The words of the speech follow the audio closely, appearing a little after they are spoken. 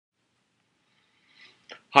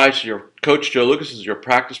Hi, it's your coach Joe Lucas. This is your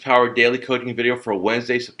Practice Power Daily Coaching video for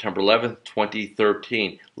Wednesday, September 11th,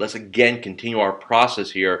 2013. Let's again continue our process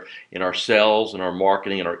here in our sales and our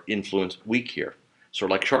marketing and our influence week here. Sort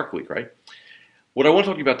of like Shark Week, right? What I want to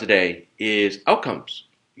talk to you about today is outcomes.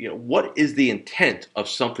 What is the intent of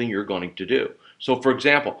something you're going to do? So, for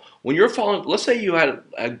example, when you're following, let's say you had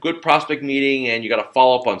a good prospect meeting and you got to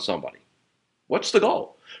follow up on somebody. What's the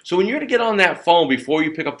goal? So when you're going to get on that phone before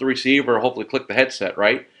you pick up the receiver or hopefully click the headset,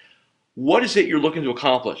 right? What is it you're looking to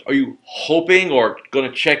accomplish? Are you hoping or going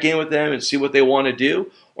to check in with them and see what they want to do?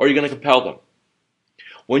 Or are you going to compel them?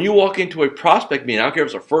 When you walk into a prospect meeting, I don't care if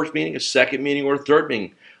it's a first meeting, a second meeting, or a third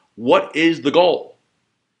meeting, what is the goal?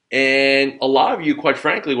 And a lot of you, quite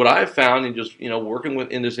frankly, what I've found in just working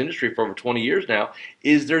in this industry for over 20 years now,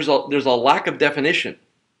 is there's a lack of definition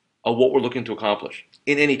of what we're looking to accomplish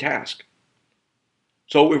in any task.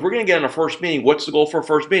 So if we're going to get in a first meeting, what's the goal for a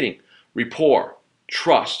first meeting? Rapport,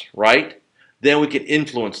 trust, right? Then we can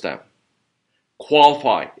influence them,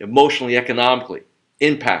 qualify emotionally, economically,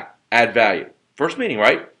 impact, add value. First meeting,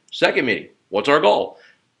 right? Second meeting, what's our goal?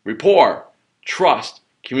 Rapport, trust,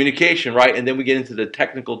 communication, right? And then we get into the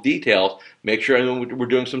technical details, make sure we're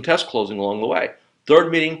doing some test closing along the way.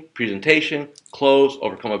 Third meeting, presentation, close,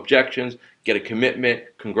 overcome objections, get a commitment,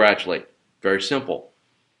 congratulate. Very simple.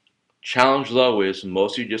 Challenge though is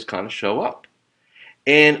most of you just kind of show up.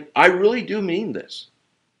 And I really do mean this.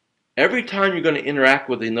 Every time you're going to interact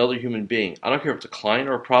with another human being, I don't care if it's a client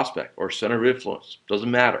or a prospect or a center of influence, doesn't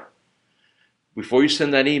matter. Before you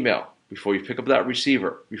send that email, before you pick up that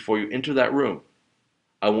receiver, before you enter that room,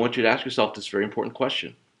 I want you to ask yourself this very important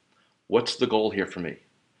question. What's the goal here for me?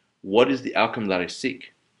 What is the outcome that I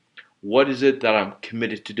seek? What is it that I'm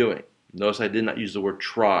committed to doing? Notice I did not use the word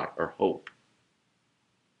try or hope.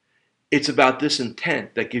 It's about this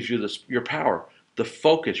intent that gives you your power, the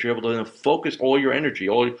focus. You're able to focus all your energy,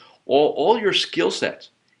 all your skill sets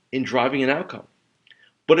in driving an outcome.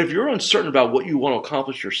 But if you're uncertain about what you want to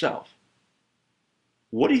accomplish yourself,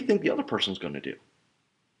 what do you think the other person's going to do?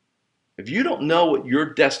 If you don't know what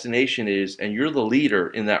your destination is and you're the leader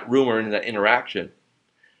in that room or in that interaction,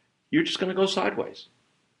 you're just going to go sideways.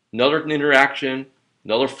 Another interaction,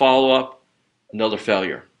 another follow-up, another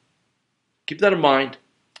failure. Keep that in mind.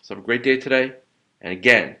 So have a great day today. And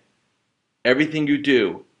again, everything you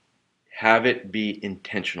do, have it be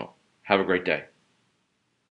intentional. Have a great day.